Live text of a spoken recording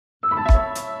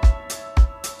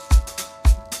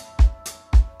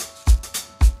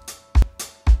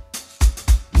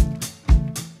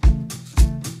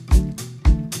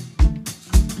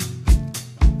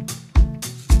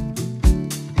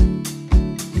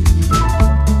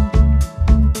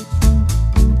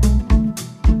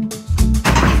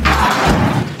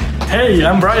Hey,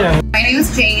 I'm Brian. My name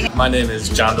is Jane. My name is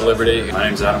John DeLiberty. My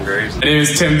name is Adam Graves. My name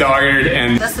is Tim Doggard,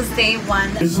 and this is day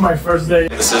one. This is my first day.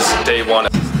 This is day one.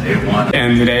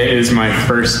 And today is my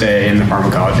first day in the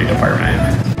pharmacology department.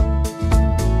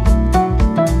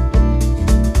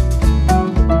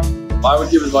 If I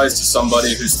would give advice to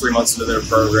somebody who's 3 months into their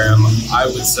program, I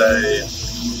would say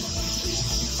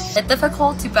It's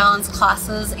difficult to balance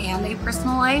classes and a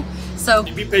personal life. So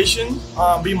be patient,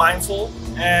 be mindful,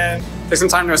 and Take some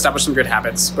time to establish some good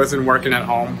habits, both in work and at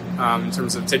home, in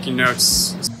terms of taking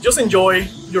notes. just enjoy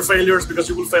your failures because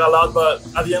you will fail a lot, but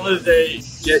at the end of the day,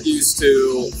 get used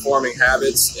to forming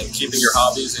habits and keeping your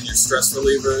hobbies and your stress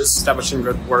relievers. Establishing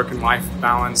good work and life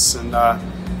balance, and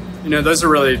those have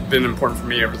really been important for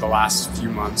me over the last few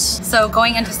months. So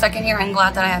going into second year, I'm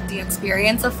glad that I had the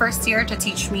experience of first year to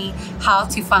teach me how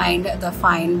to find the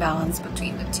fine balance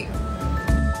between the two.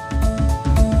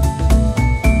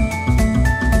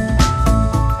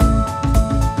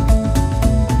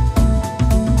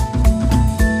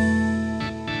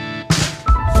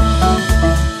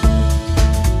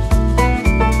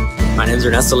 My name is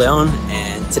Ernesto Leon,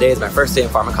 and today is my first day in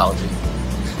pharmacology.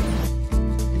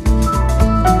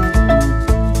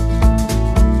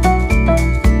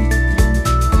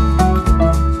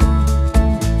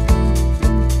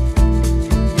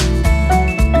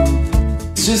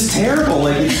 It's just terrible.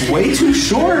 Like, it's way too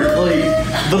short. Like,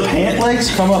 the pant legs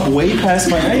come up way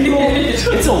past my ankle.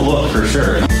 It's a look for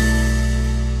sure.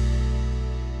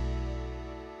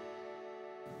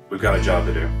 We've got a job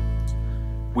to do.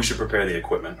 We should prepare the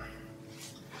equipment.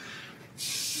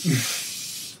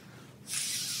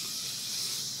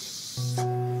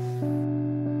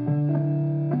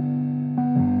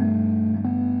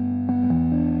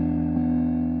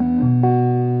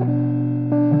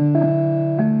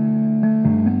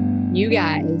 You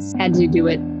guys had to do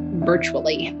it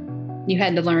virtually. You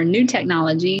had to learn new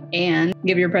technology and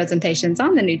give your presentations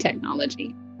on the new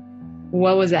technology.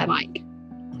 What was that like?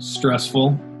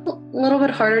 Stressful. A little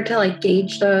bit harder to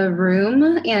gauge the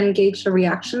room and gauge the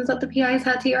reactions that the PIs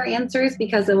had to your answers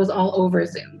because it was all over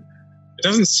Zoom. It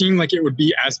doesn't seem like it would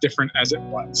be as different as it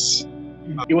was.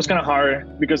 it was kind of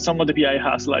hard because some of the PI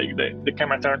has the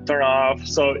camera turn off.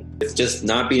 So it's just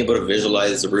not being able to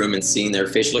visualize the room and seeing their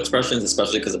facial expressions,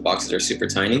 especially because the boxes are super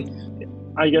tiny.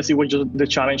 I guess it was just the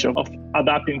challenge of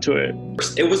adapting to it.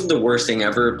 It wasn't the worst thing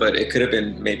ever, but it could have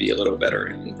been maybe a little better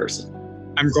in person.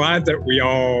 I'm glad that we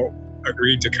all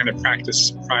agreed to kind of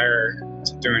practice prior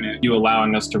to doing it. You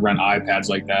allowing us to rent iPads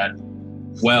like that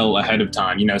well ahead of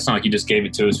time. You know, it's not like you just gave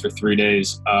it to us for 3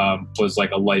 days, was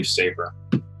like a lifesaver.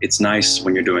 It's nice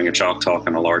when you're doing a chalk talk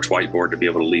on a large whiteboard to be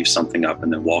able to leave something up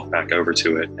and then walk back over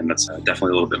to it. And that's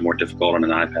definitely a little bit more difficult on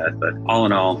an iPad. But all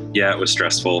in all, yeah, it was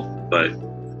stressful, but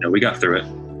we got through it.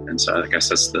 And so I guess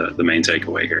that's the main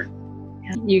takeaway here.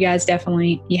 You guys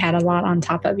you had a lot on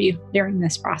top of you during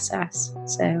this process.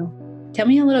 So tell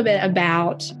me a little bit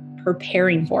about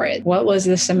preparing for it. What was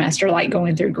the semester like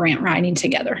going through grant writing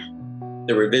together?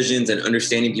 The revisions and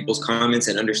understanding people's comments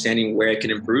and understanding where it can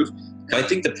improve. I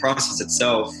think the process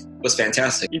itself was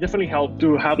fantastic. It definitely helped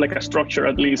to have like a structure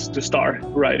at least to start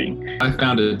writing. I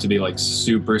found it to be like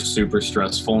super, super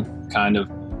stressful, kind of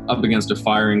up against a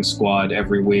firing squad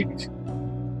every week.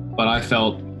 But I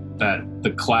felt that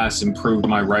the class improved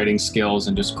my writing skills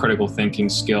and just critical thinking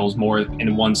skills more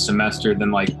in one semester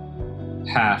than like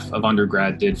half of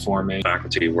undergrad did for me.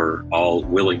 Faculty were all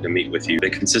willing to meet with you. They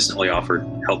consistently offered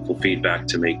helpful feedback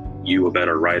to make you a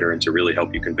better writer and to really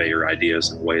help you convey your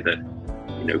ideas in a way that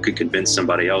could convince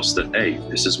somebody else that, hey,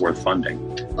 this is worth funding.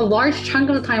 A large chunk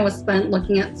of the time was spent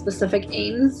looking at specific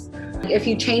aims. If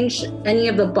you change any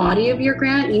of the body of your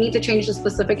grant, you need to change the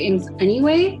specific aims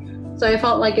anyway. So I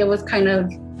felt like it was kind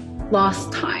of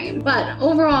lost time. But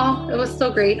overall, it was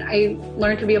still great. I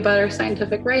learned to be a better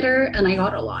scientific writer and I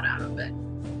got a lot out of it.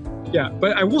 Yeah,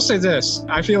 but I will say this.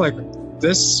 I feel like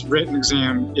this written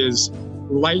exam is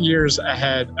light years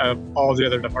ahead of all the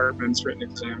other departments' written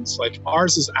exams. Like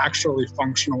ours is actually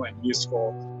functional and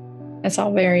useful. That's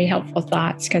all very helpful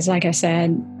thoughts because like I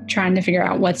said, trying to figure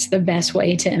out what's the best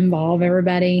way to involve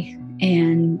everybody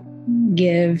and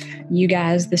give you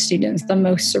guys, the students, the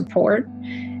most support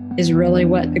is really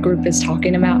what the group is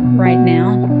talking about right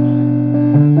now.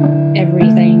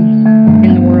 Everything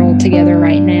in the world together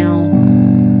right now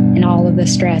and all of the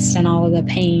stress and all of the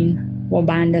pain will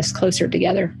bind us closer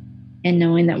together and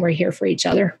knowing that we're here for each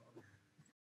other.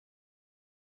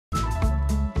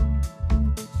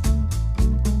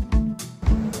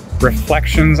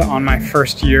 Reflections on my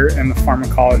first year in the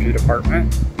pharmacology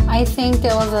department. I think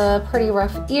it was a pretty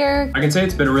rough year. I can say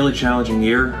it's been a really challenging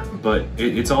year, but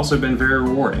it's also been very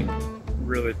rewarding.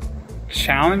 Really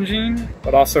challenging,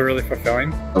 but also really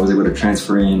fulfilling. I was able to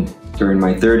transfer in during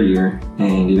my third year,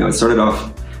 and it started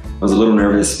off, I was a little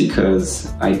nervous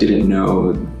because I didn't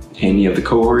know any of the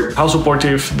cohort. How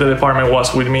supportive the department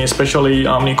was with me, especially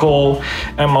Nicole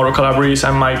and Mauro Calabris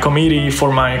and my committee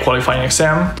for my qualifying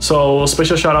exam. So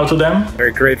special shout out to them.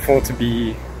 Very grateful to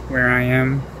be where I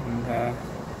am and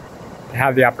to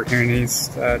have the opportunities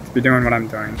to be doing what I'm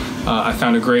doing. I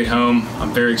found a great home.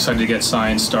 I'm very excited to get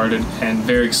science started and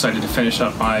very excited to finish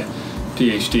up my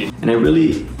PhD. And I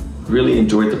really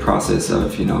enjoyed the process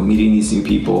of meeting these new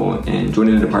people and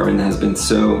joining a department that has been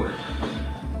so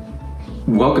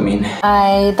welcoming.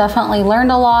 I definitely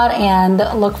learned a lot and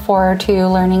look forward to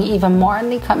learning even more in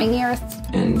the coming years.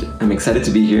 And I'm excited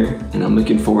to be here, and I'm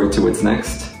looking forward to what's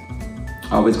next.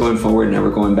 Always going forward,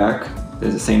 never going back.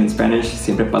 There's a saying in Spanish,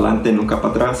 siempre pa'lante, nunca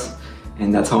para atrás.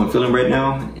 And that's how I'm feeling right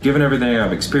now. Given everything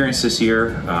I've experienced this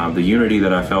year, the unity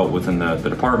that I felt within the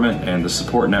department and the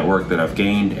support network that I've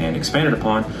gained and expanded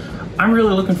upon, I'm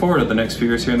really looking forward to the next few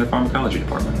years here in the pharmacology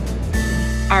department.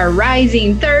 Our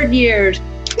rising third years